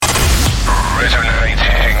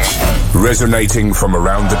Resonating from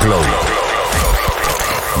around the globe.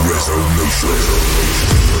 Resonation.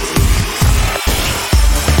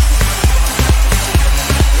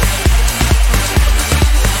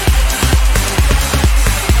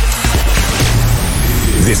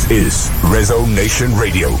 This is Resonation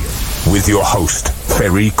Radio with your host,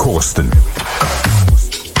 Ferry Corsten.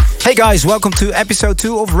 Hey guys, welcome to episode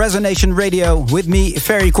 2 of Resonation Radio with me,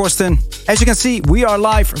 Ferry Corsten. As you can see, we are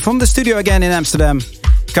live from the studio again in Amsterdam.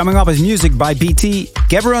 Coming up is music by BT,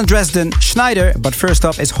 Gabriel Dresden, Schneider, but first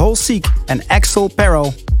up is Holseek and Axel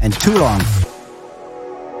Perro and Too Long.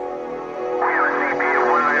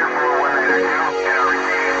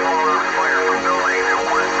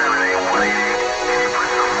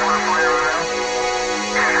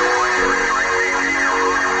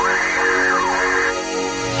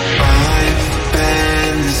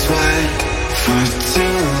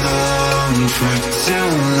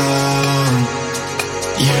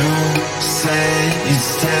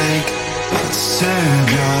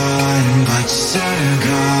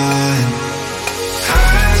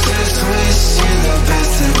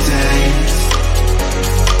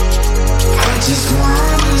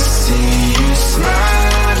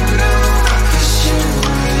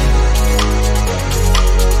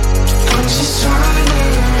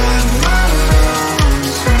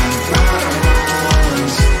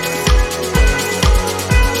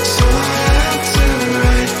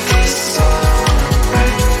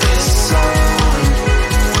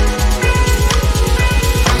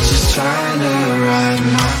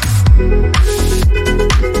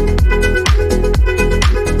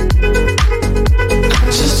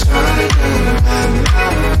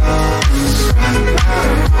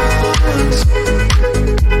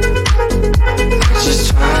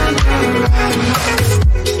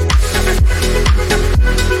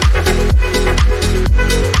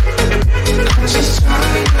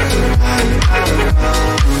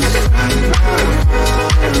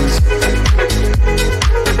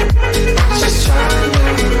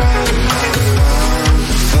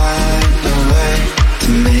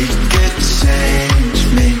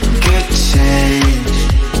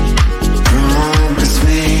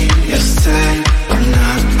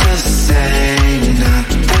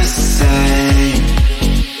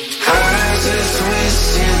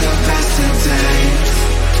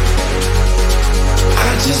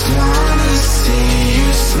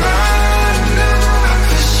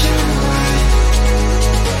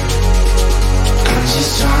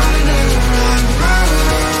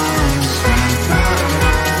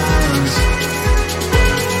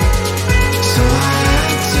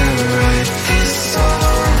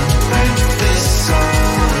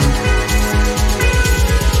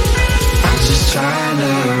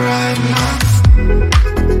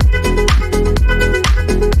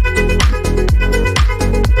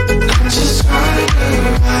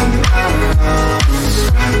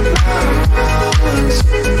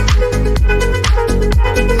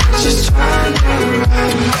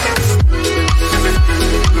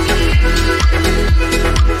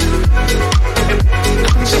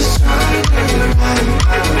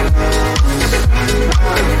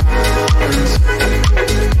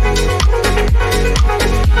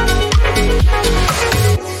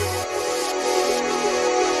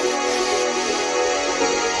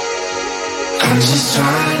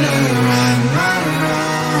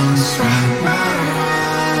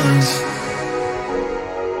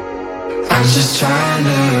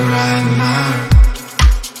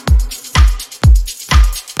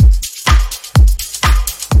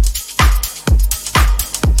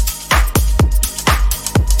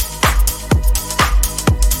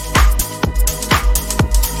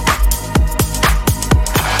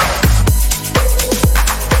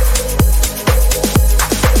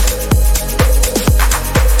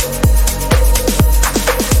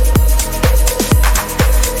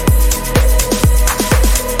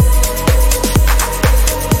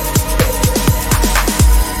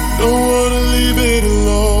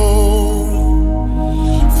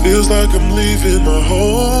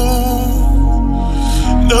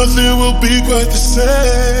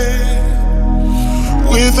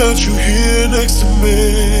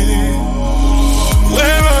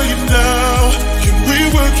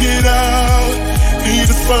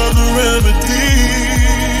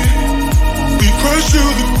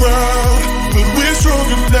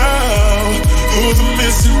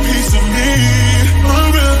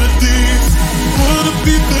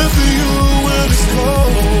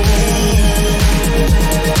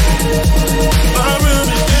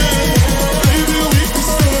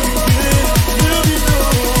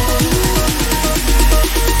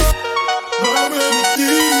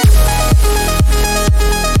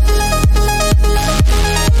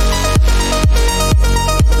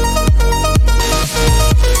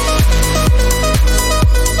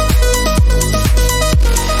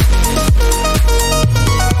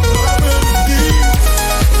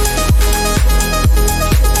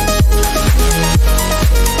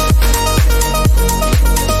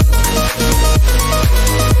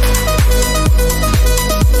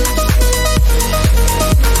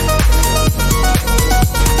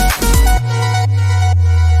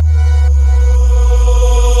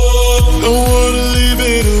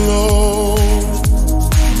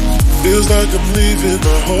 in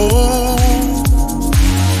my home,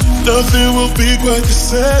 nothing will be quite the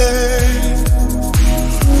same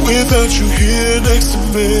without you here next to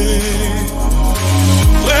me.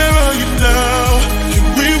 Where are you now? Can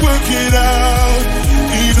we work it out?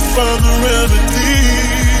 Need to find the remedy.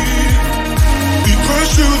 We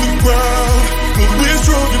crush to the ground, but we're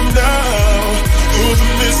stronger now. You're the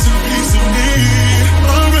missing piece of me.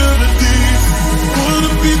 My remedy,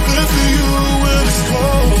 wanna be there for you when it's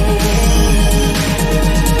cold.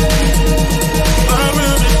 My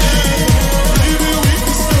remedy, maybe we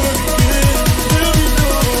can start again. Let me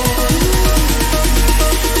know.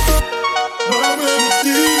 My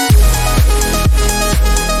remedy.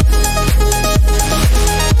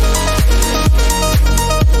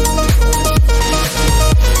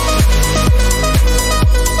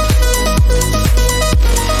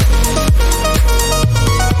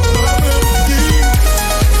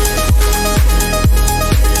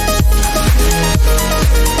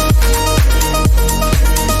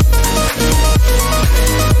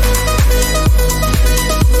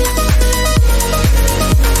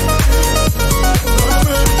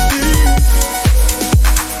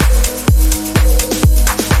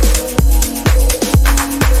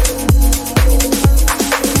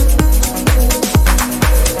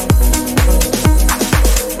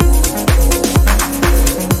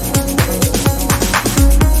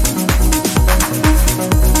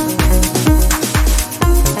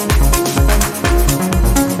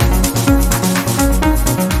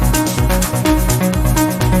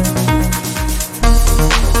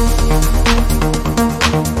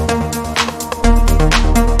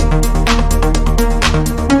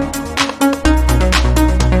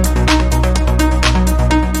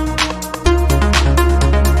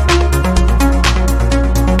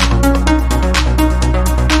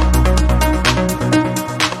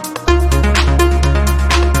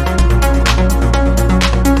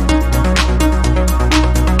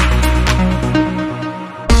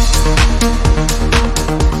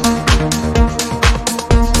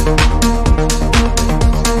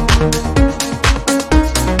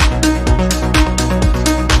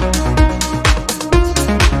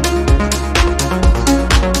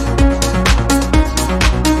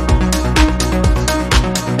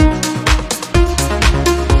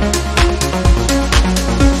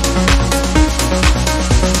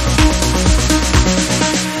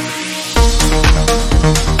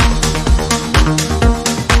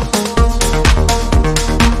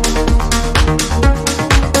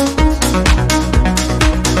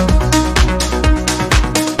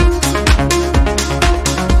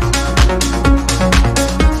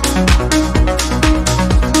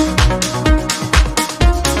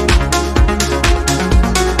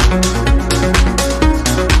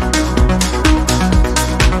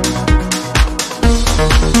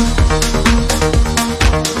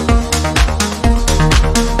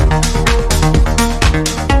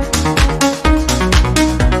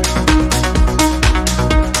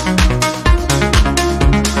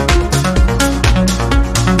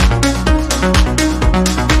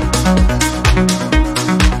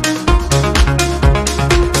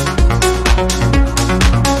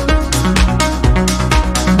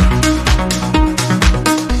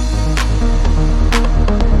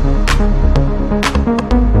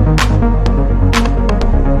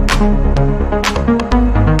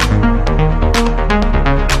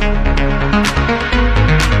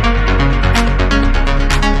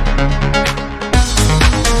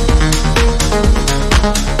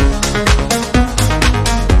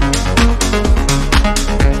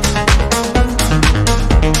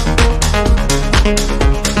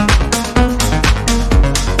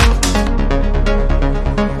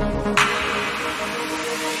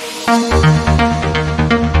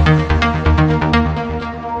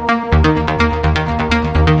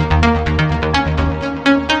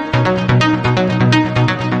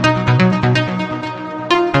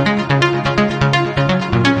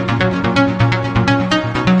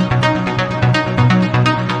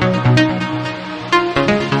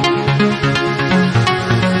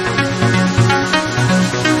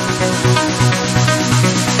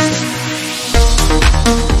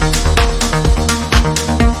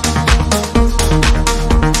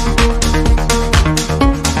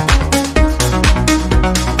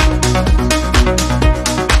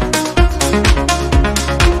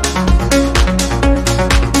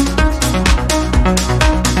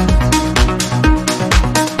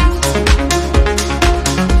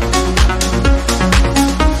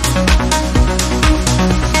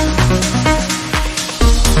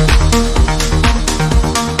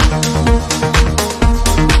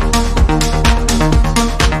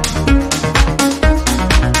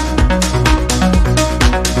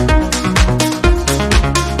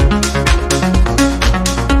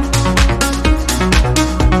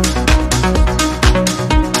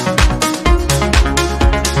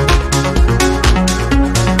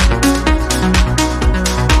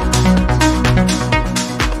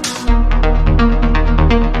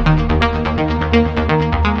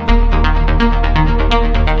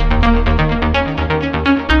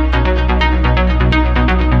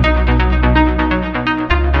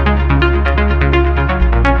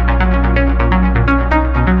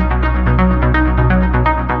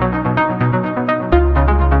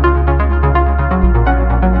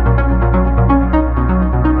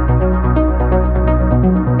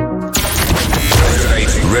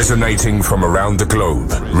 Originating from around the globe,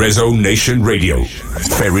 Rezo Nation Radio,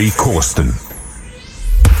 Ferry Corsten.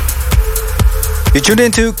 You tuned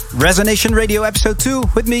into Rezo Nation Radio episode 2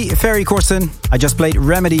 with me, Ferry Corsten. I just played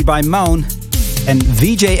Remedy by Maun and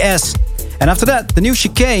VJS. And after that, the new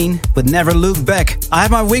Chicane with Never Look Back. I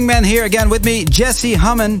have my wingman here again with me, Jesse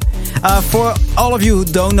Hammond. For all of you who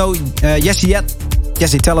don't know Jesse yet,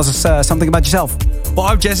 Jesse, tell us something about yourself. Well,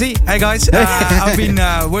 I'm Jesse. Hey guys, I've been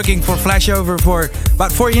working for Flashover for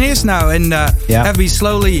about 4 years now, and have been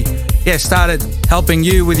slowly started helping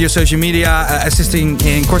you with your social media, assisting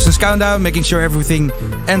in Corsten's Countdown, making sure everything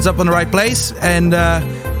ends up on the right place, and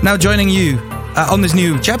now joining you on this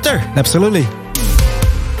new chapter. Absolutely.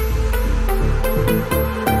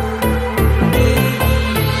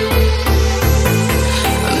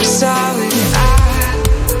 I'm sorry I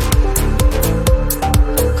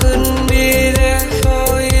couldn't be there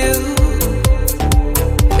for you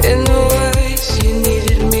in the ways you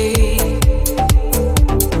needed me.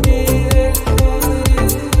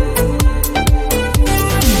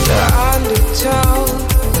 The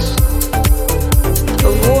undertones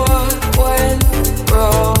of what went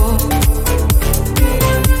wrong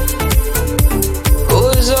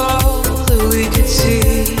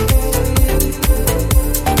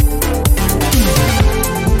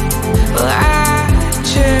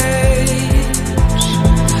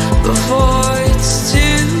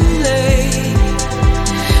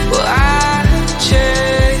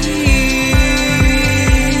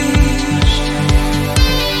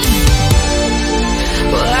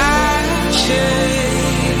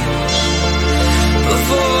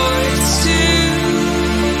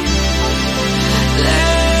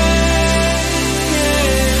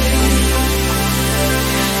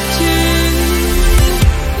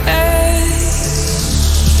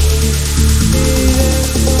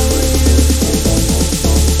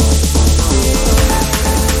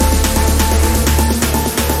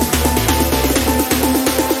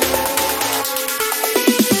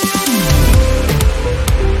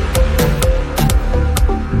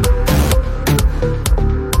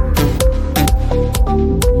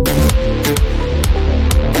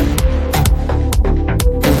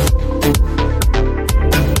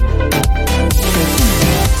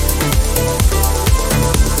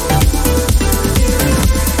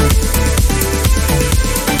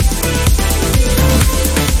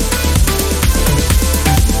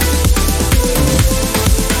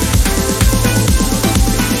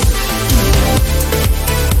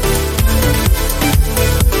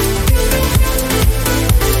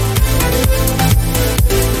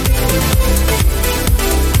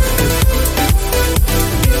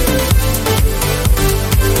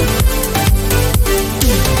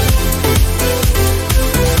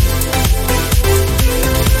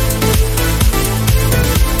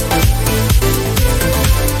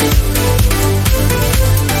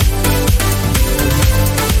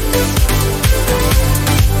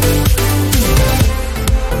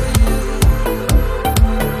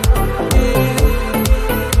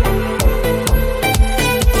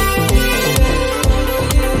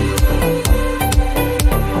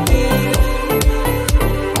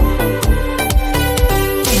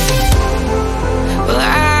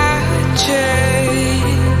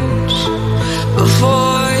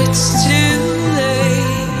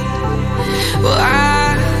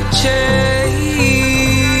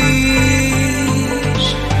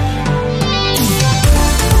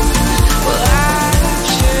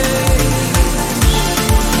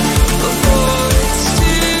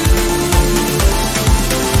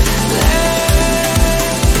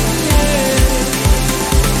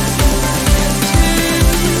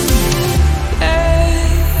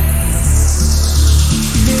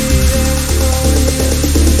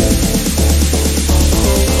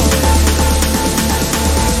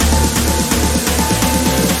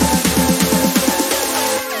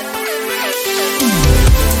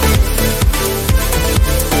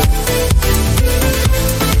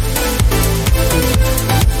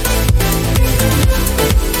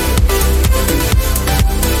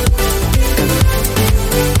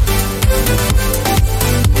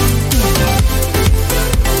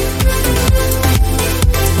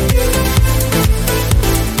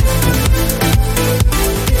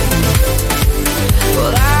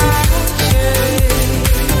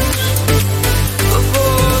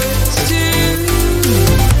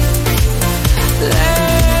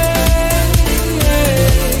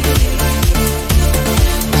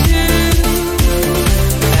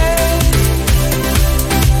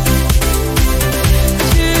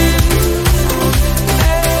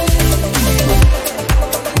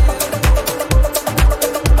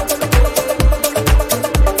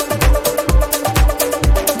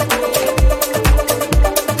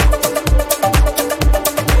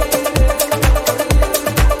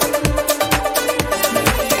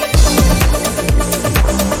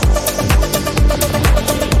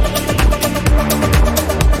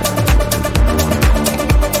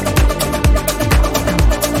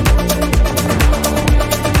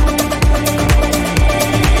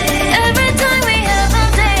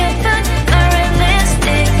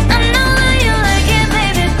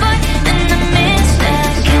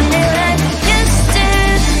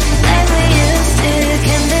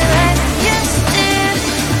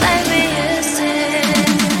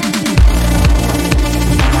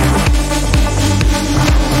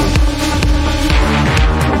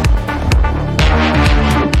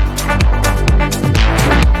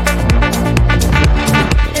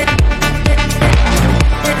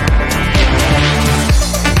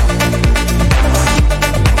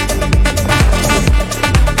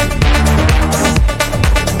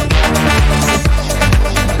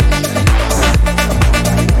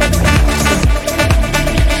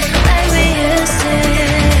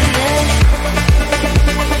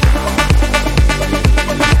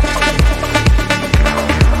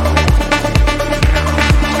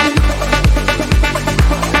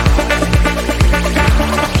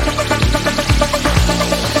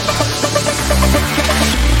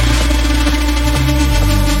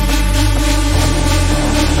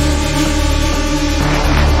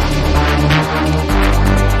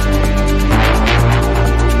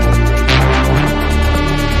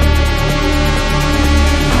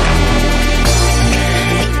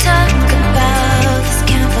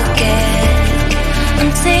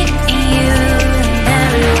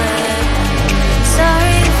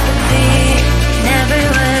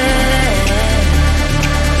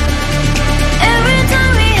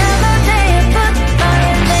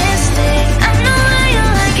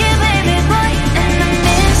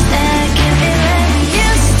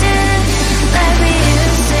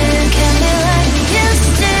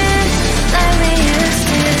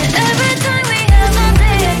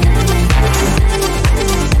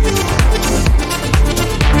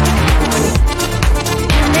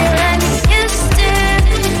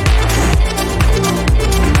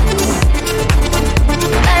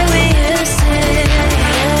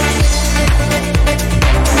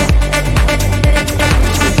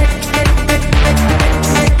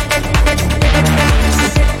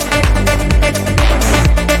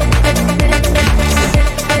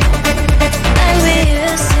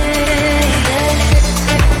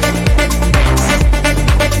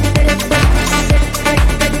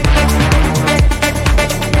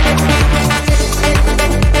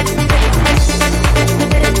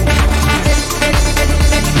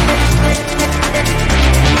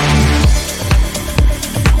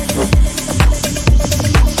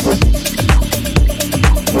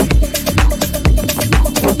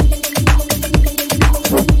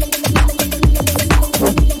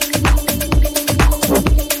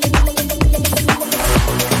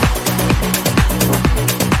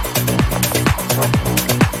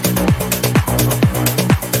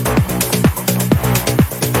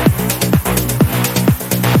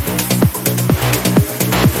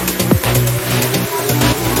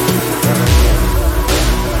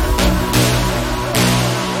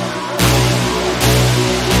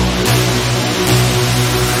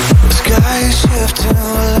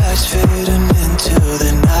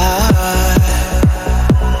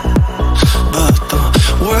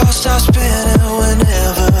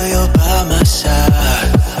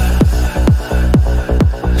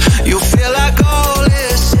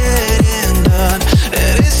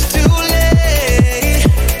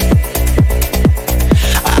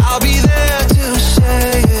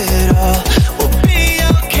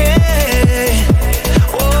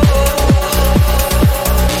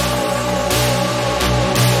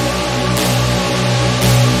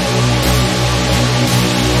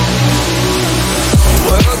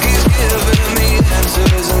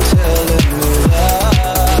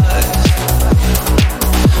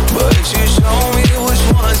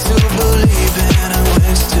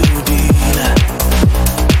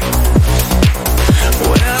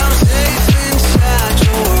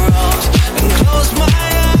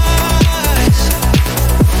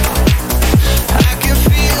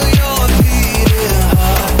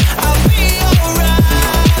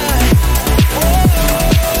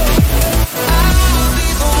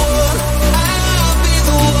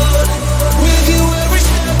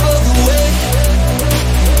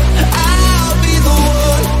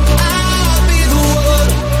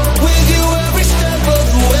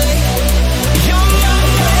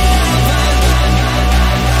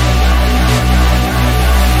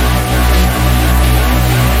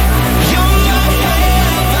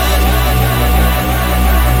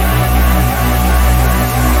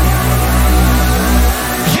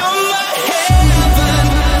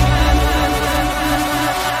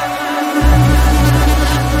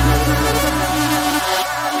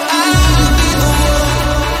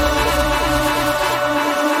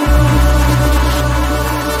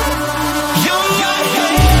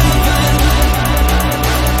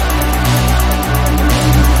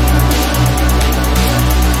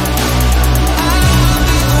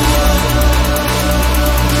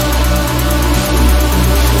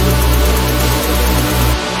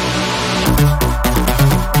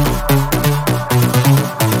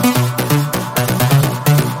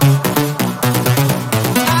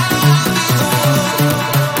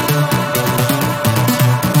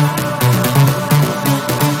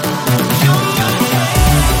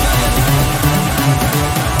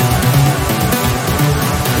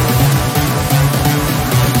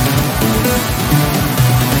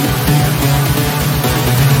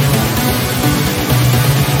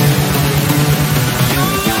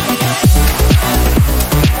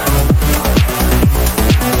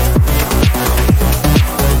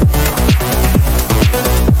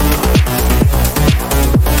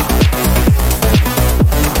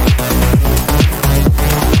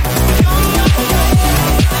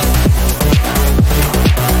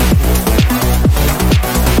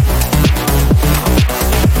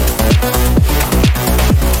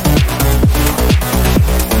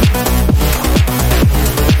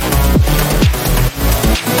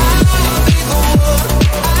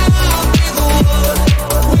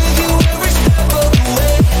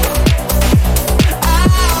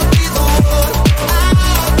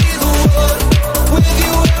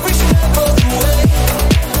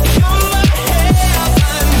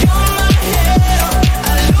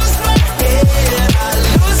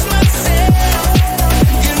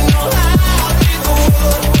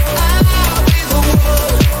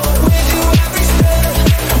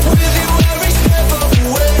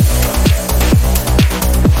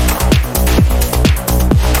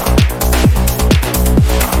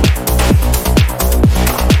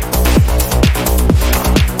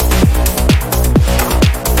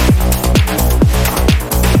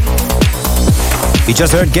We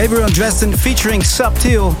just heard Gabriel and Dresden featuring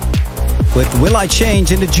Subtil with Will I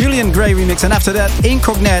Change in the Julian Gray remix. And after that,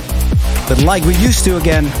 Incognite with Like We Used To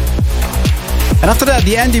Again. And after that,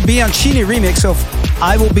 the Andy Bianchini remix of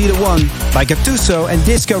I Will Be The One by Gattuso and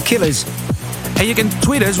Disco Killers. And you can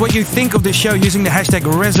tweet us what you think of the show using the hashtag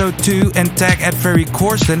Rezo2 and tag at Ferry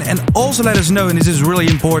Corsten. And also let us know, and this is really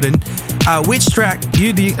important, which track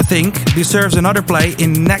you think deserves another play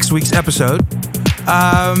in next week's episode.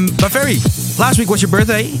 But Ferry, last week was your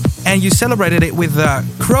birthday, and you celebrated it with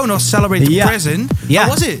Kronos Celebrate the Present. Yeah.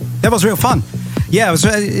 How was it? That was real fun. Yeah,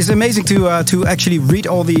 it's amazing to actually read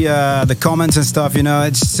all the comments and stuff. You know,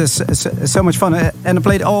 it's just it's so much fun. And I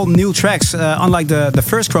played all new tracks, unlike the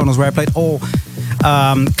first Kronos where I played all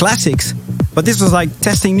classics. But this was like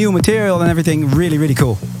testing new material and everything. Really, really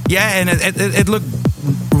cool. Yeah, and it looked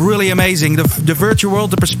really amazing. The virtual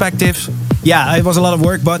world, the perspectives. Yeah, it was a lot of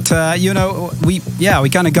work, but you know, we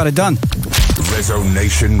kind of got it done. Rezo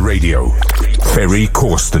Nation Radio, Ferry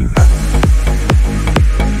Corsten.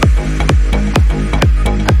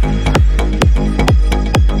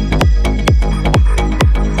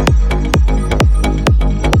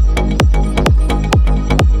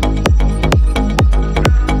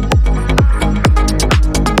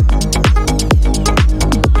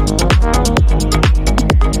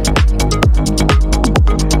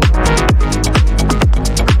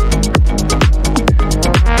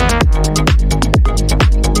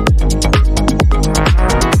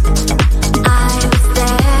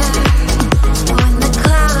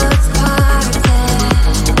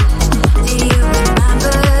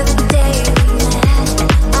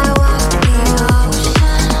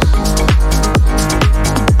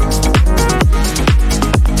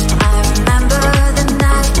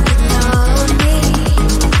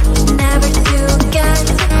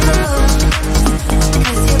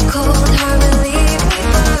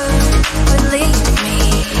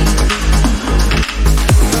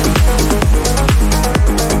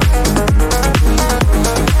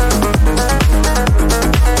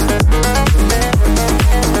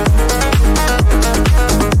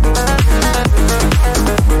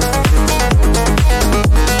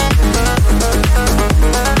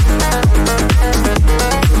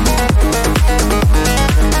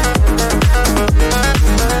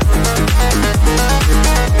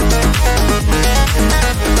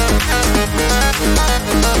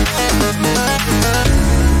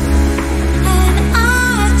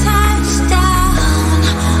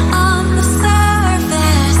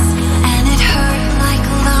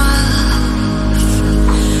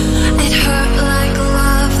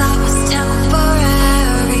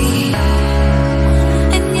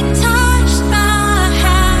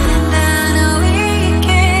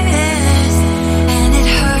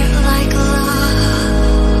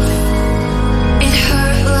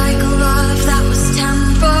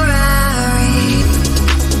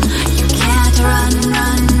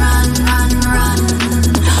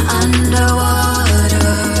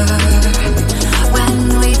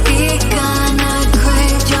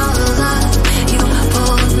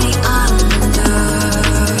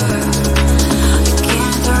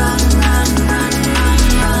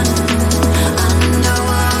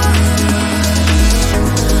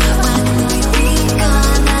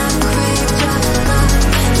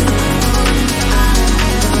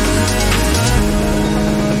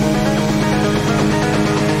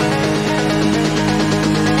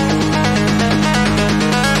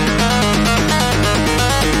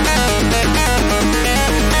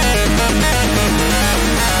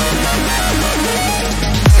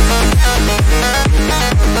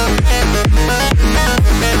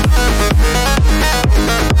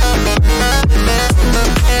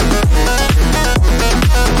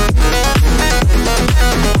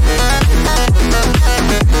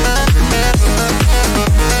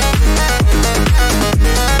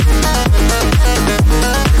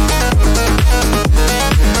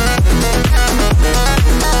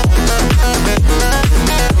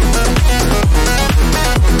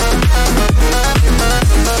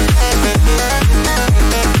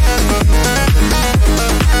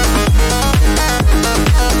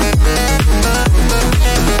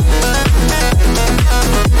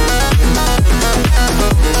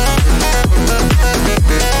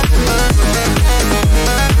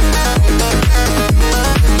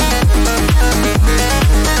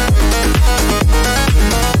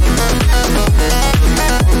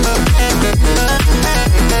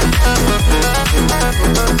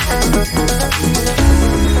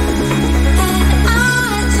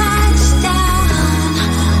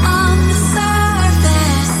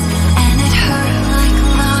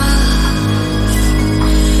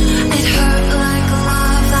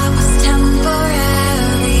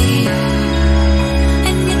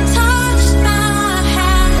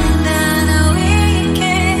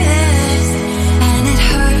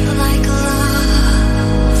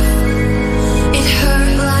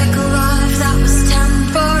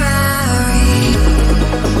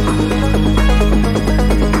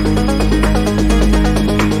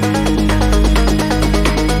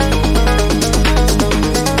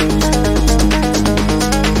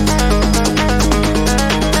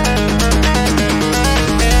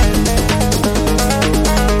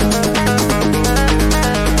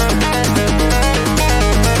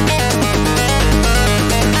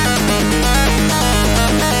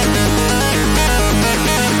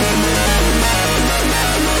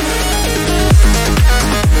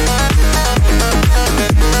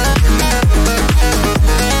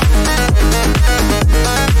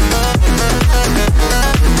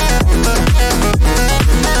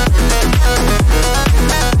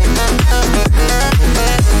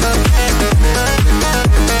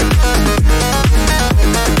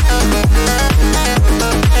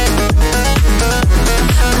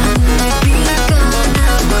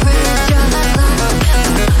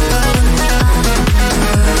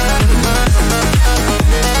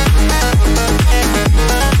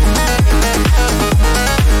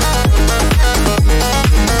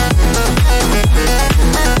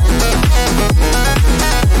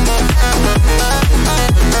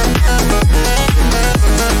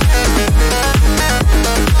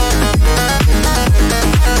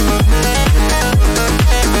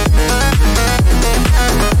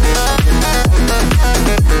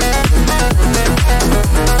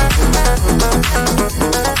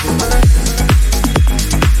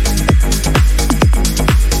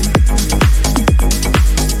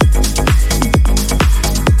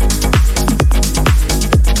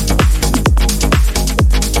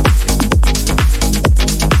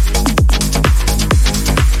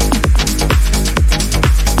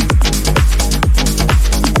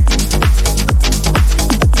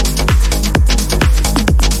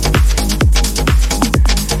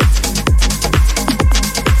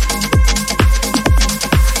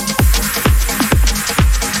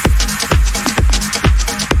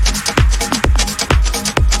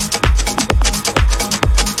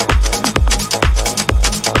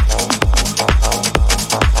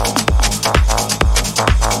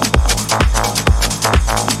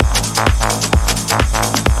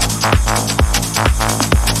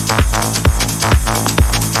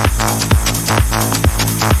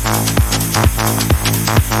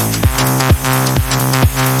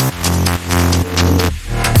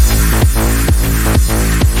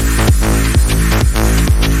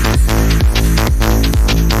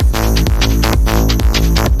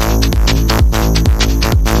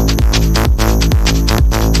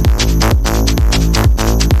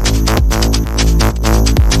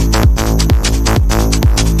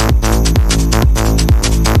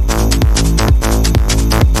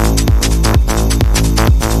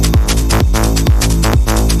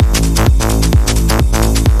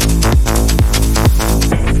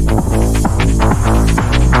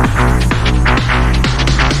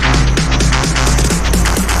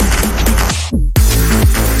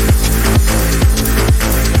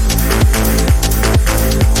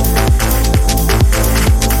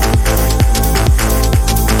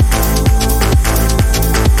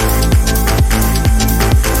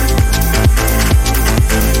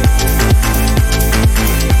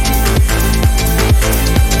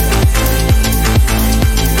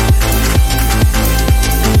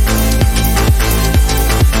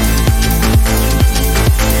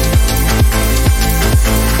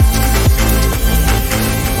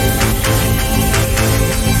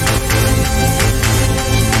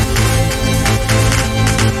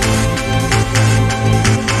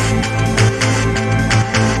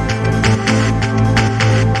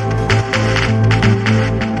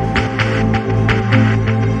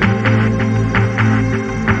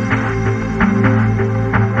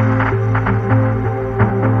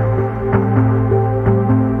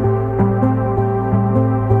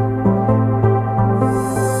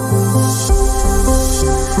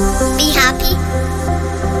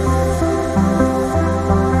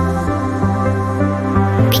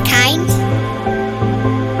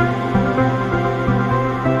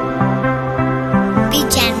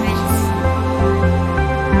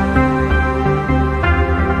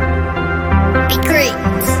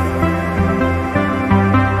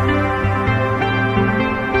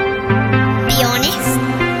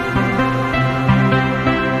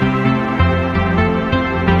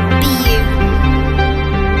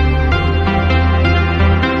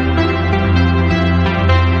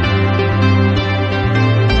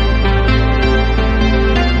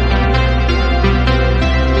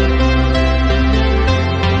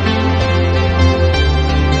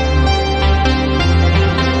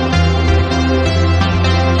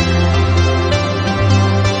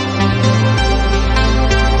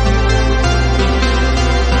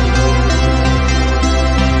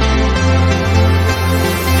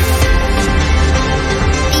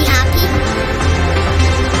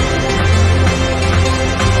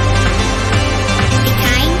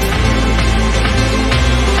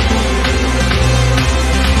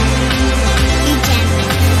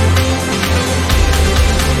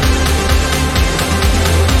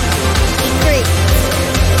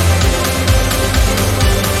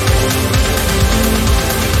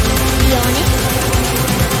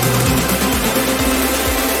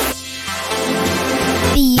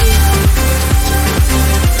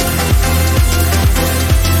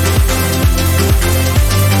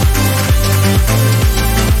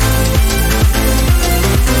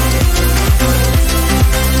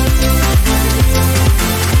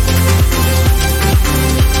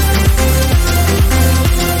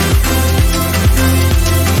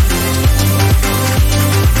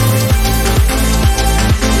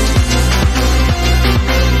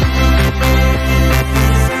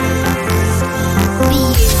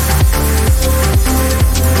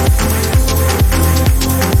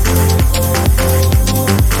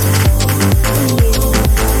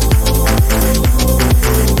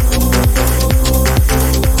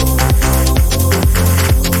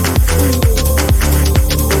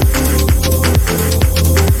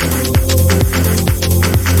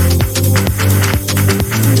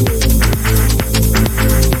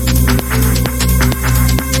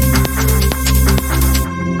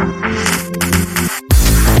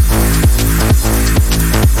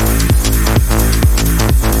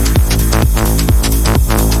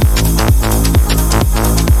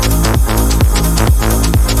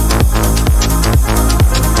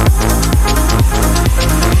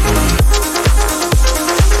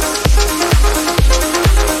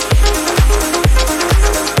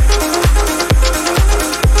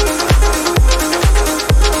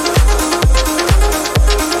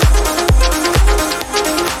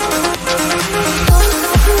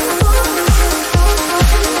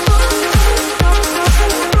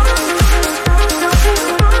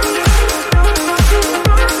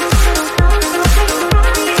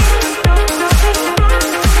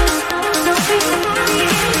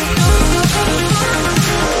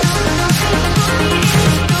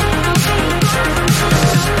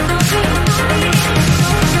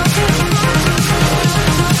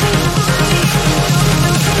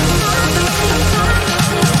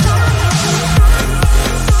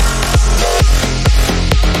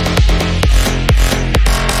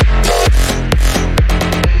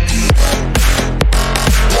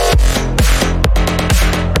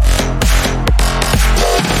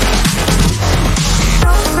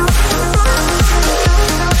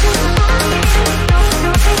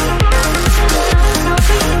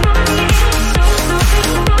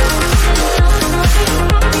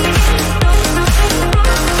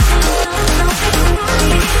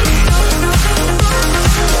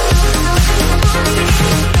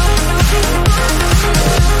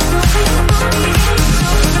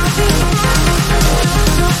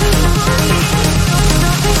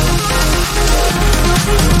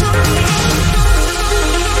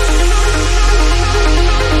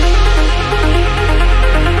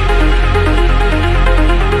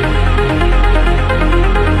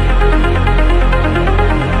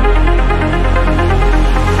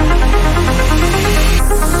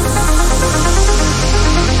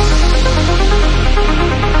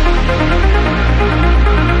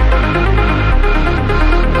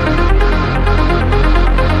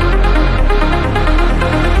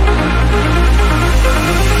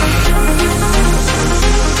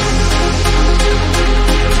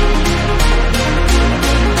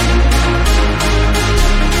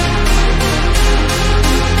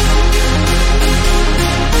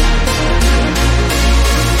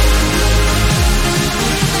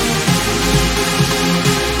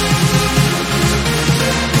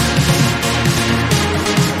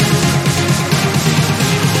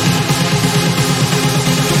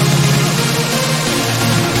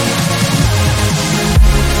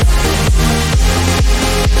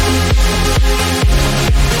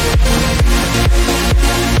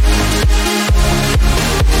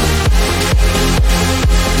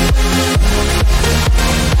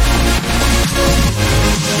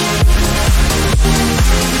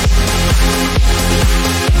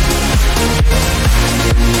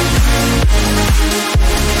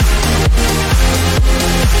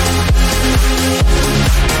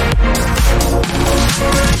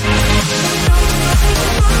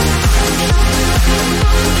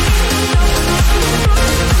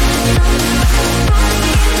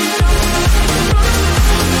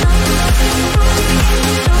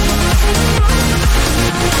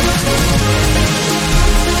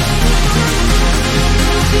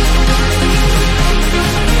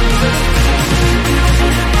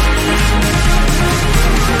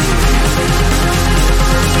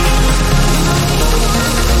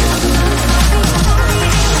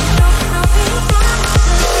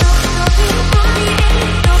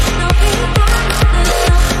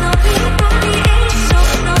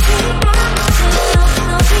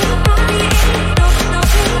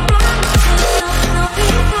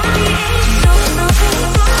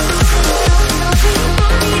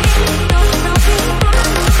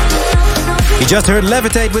 Just heard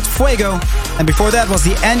Levitate with Fuego. And before that was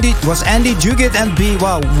Andy Juggett and B.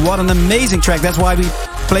 Wow, what an amazing track. That's why we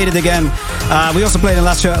played it again. We also played it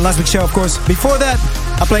last week's show, of course. Before that,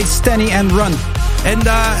 I played Stenny and Run. And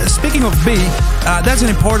speaking of B, that's an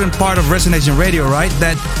important part of Resonation Radio, right?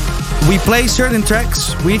 That we play certain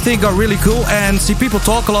tracks we think are really cool and see people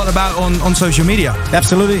talk a lot about on social media.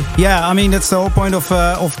 Absolutely. Yeah, I mean, that's the whole point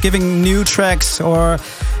of giving new tracks or,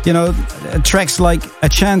 you know, tracks like a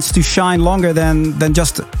chance to shine longer than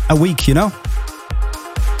just a week, you know?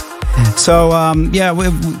 So, yeah,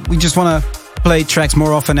 we just want to play tracks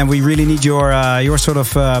more often, and we really need your sort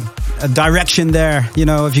of direction there. You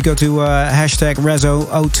know, if you go to hashtag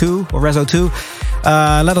Rezo02 or Rezo2,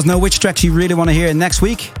 let us know which tracks you really want to hear next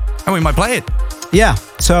week. And we might play it. Yeah.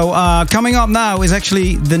 So coming up now is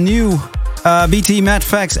actually the new BT, Mad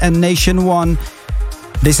Facts and Nation One.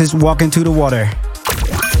 This is Walk Into the Water.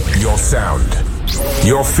 Your sound,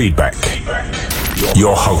 your feedback,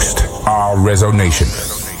 your host, our Rezo Nation.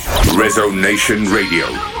 Rezo Nation Radio.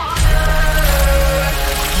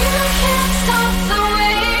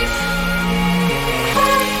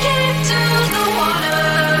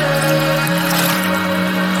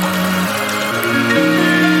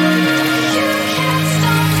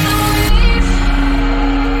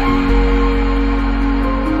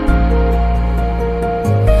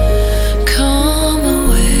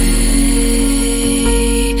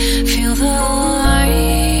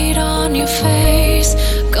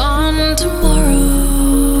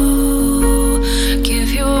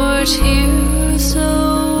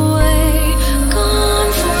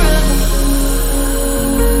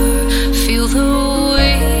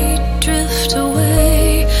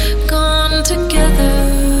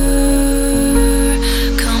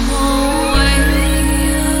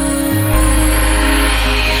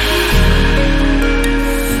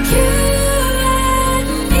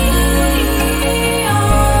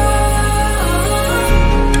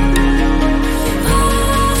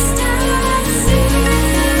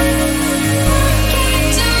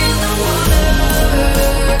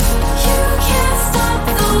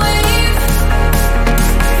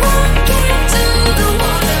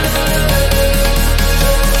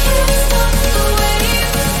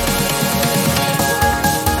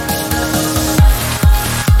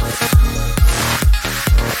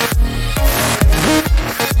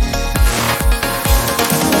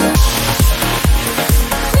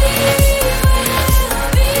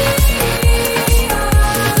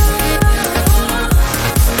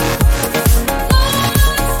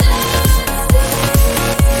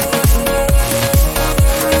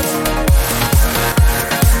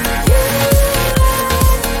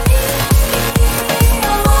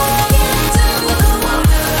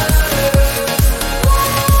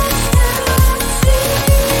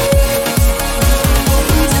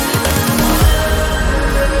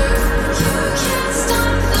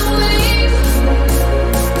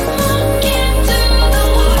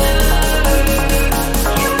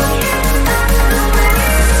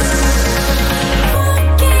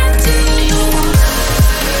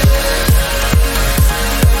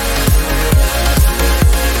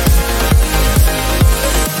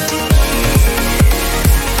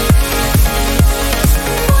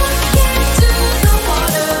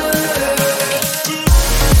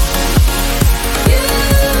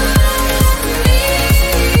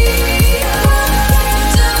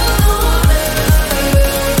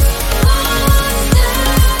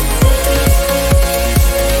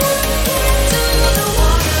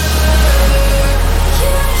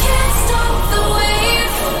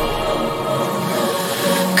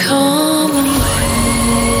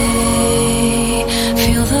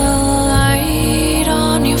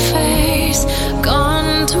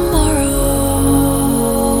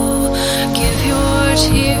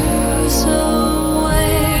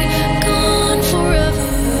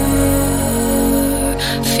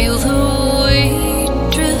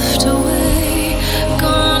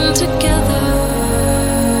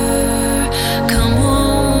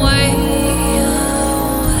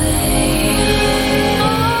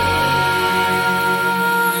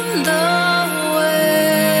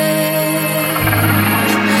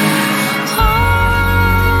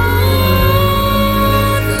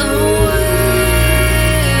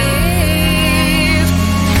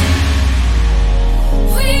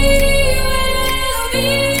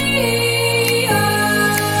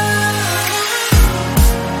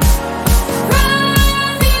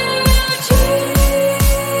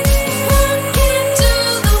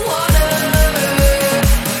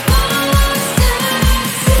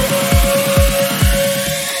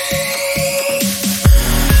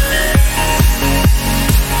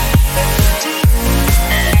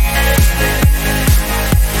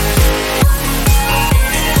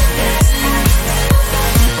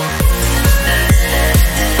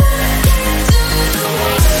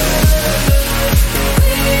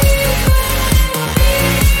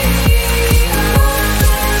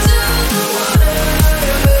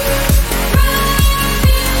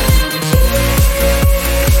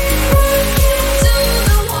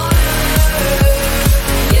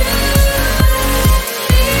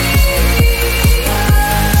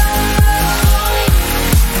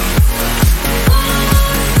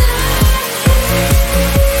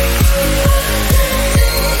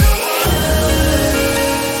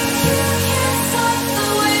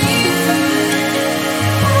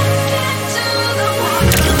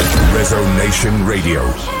 Nation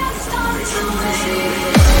Radio.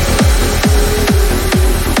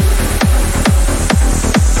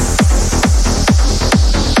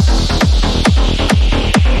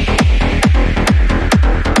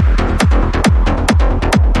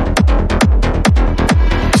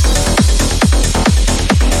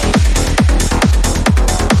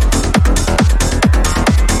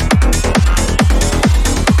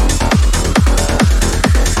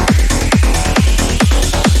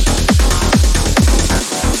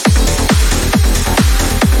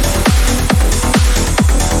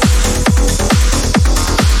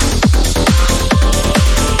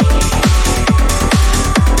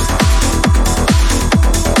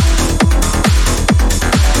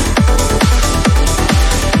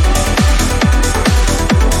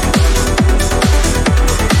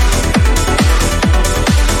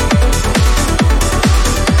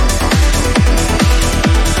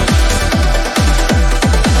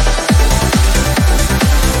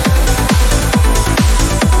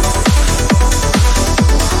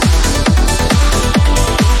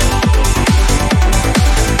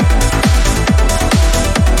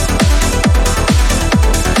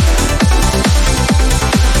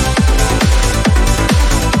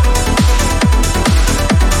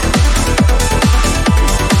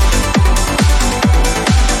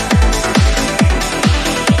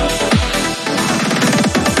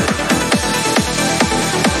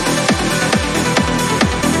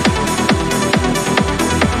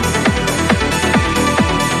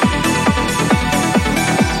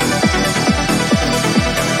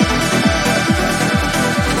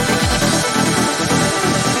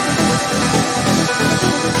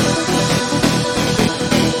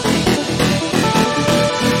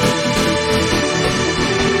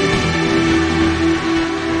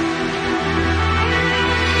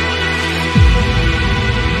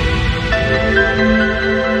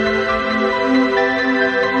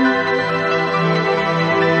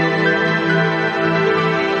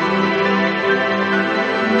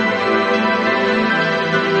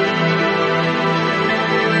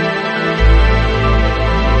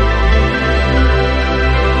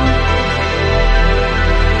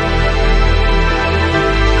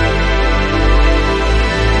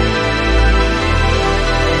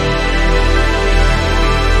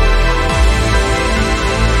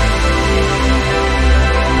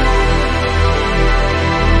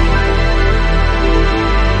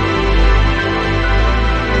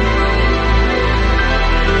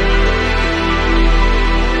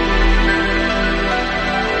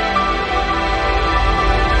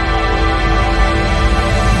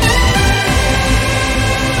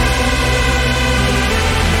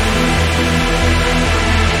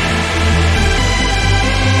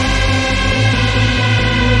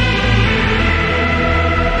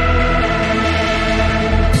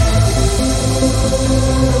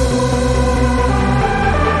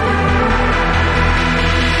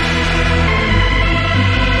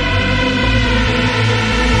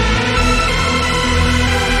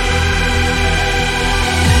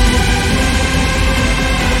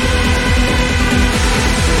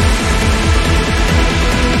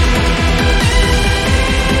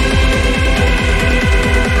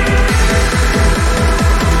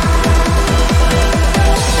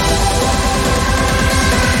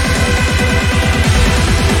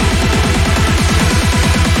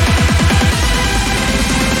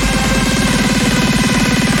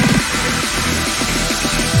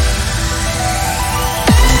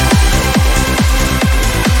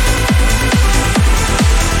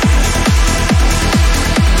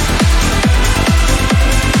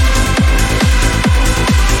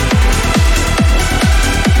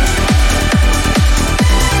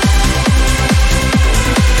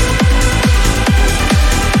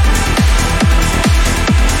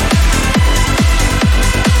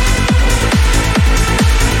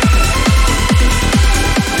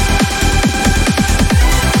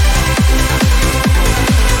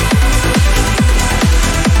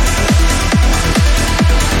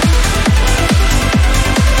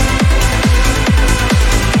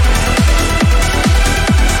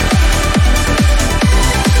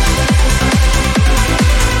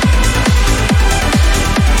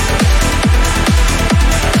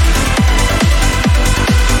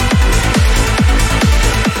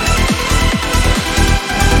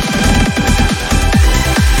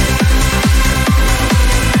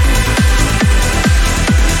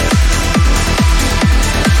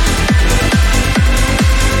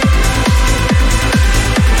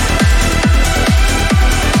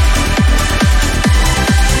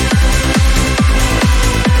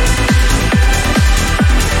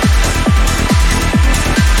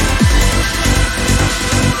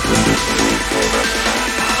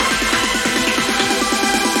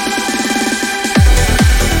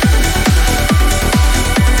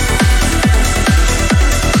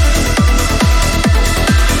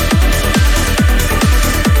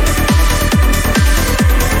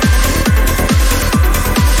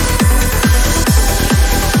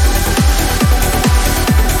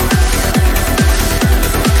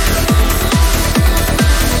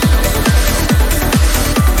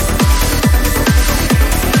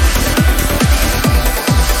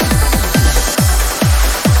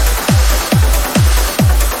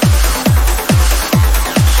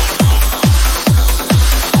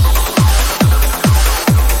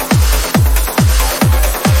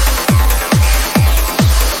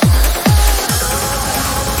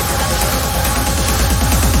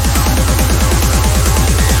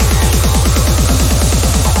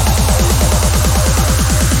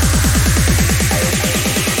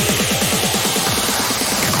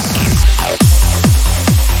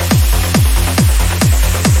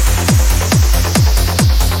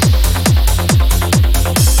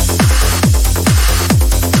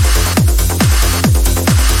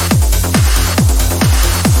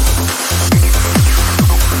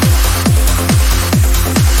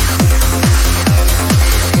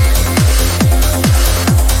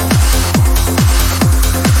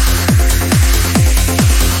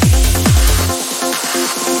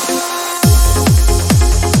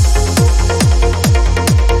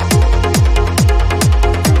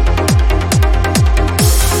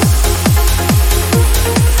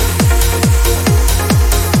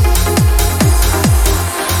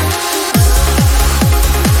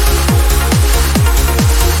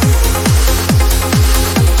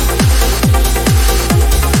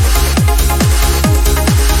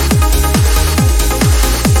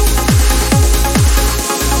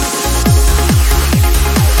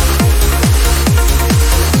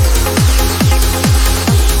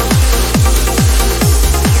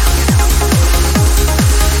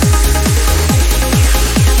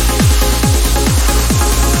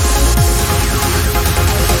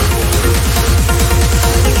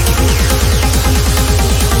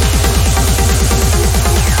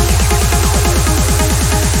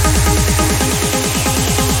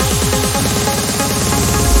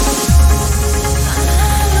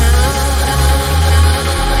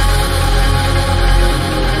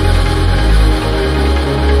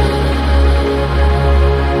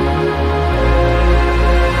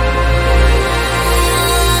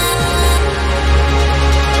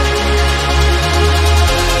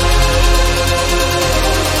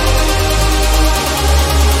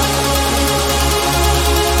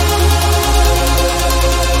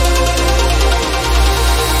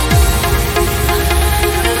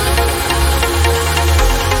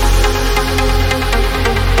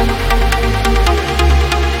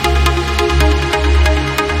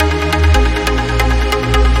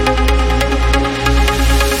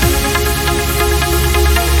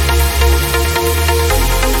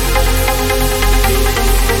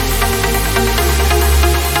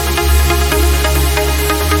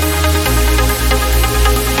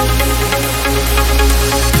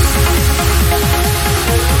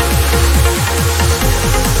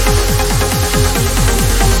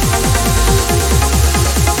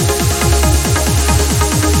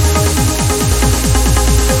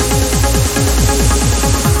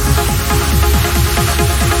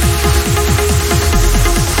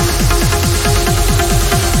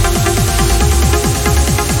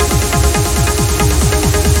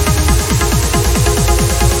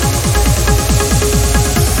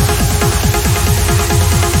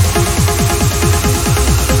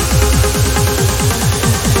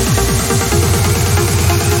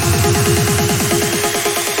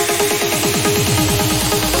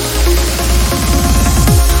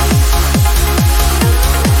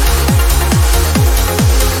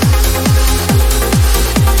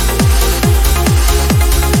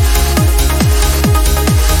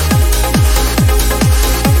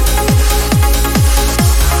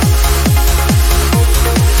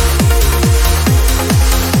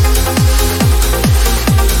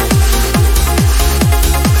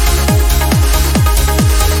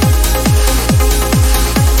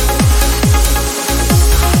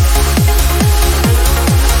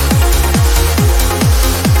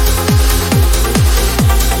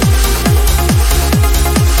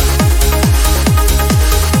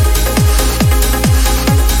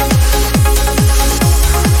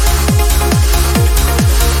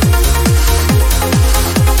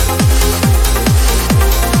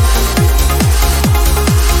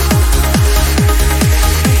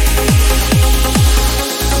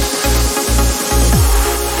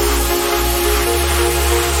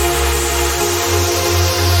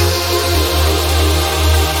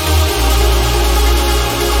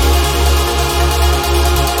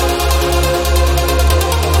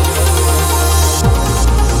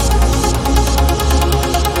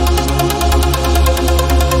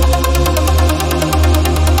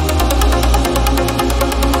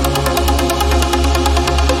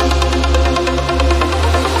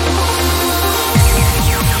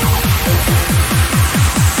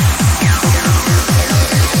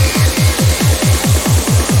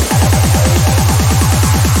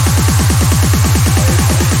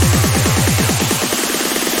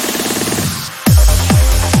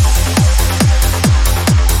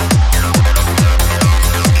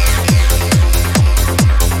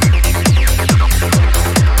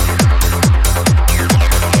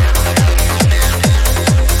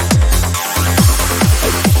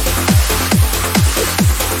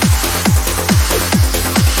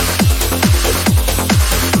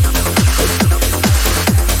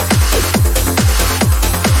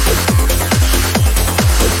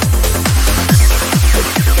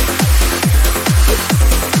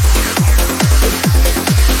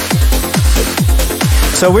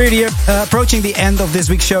 So we're here approaching the end of this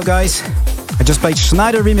week's show, guys. I just played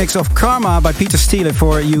Schneider remix of Karma by Peter Steele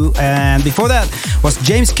for you. And before that was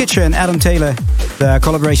James Kitcher and Adam Taylor, the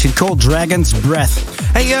collaboration called Dragon's Breath.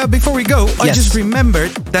 Hey, before we go, I just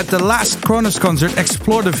remembered that the last Kronos concert,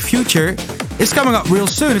 Explore the Future, is coming up real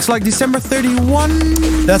soon. It's like December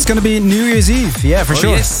 31. That's going to be New Year's Eve. Yeah, for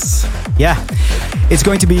sure. Yes. Yeah. It's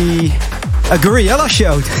going to be a Gouryella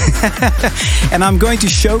show. And I'm going to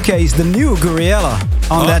showcase the new Gouryella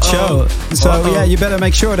on that show. So yeah, you better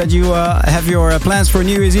make sure that you have your plans for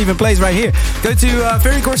New Year's Eve in place right here. Go to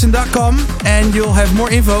ferrycorsten.com and you'll have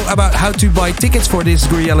more info about how to buy tickets for this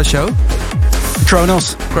Gouryella show.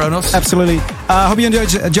 Kronos. Absolutely. Hope you enjoyed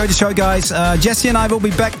the show, guys. Jesse and I will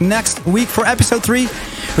be back next week for episode 3.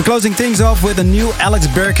 We're closing things off with a new Alex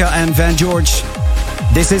Berka and Van George.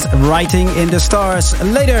 This is Writing in the Stars.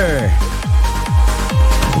 Later.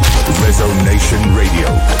 Resonation Radio.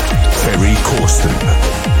 Ferry Corsten.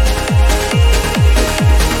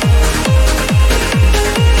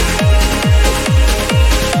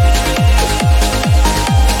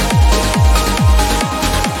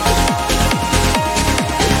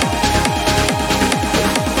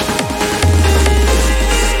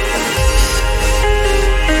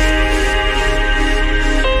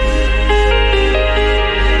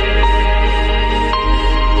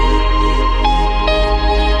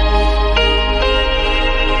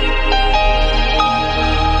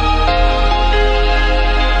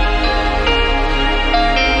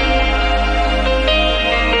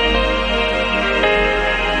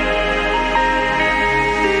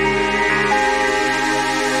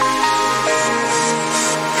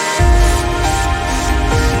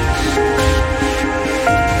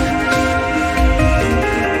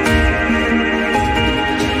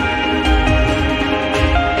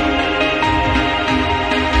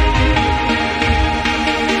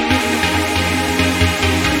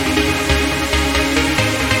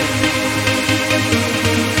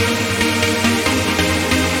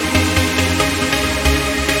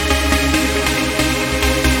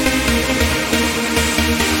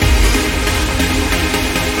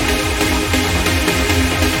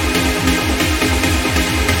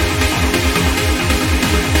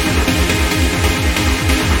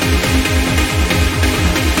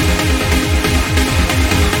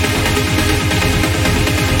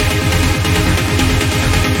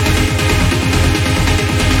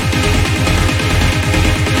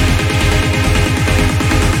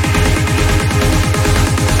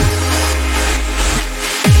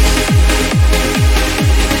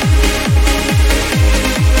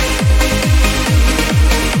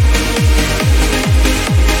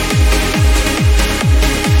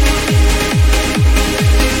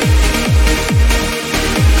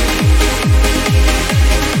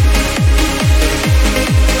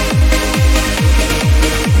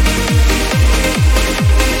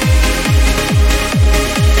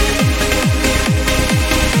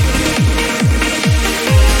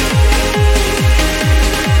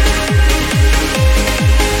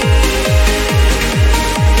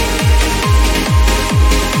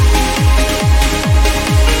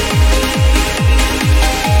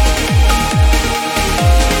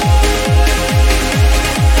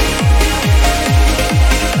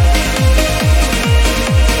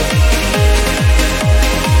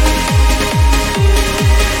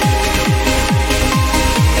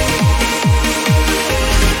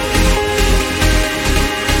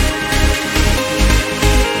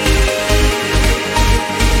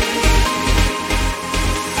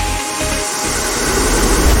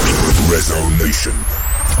 Resonation.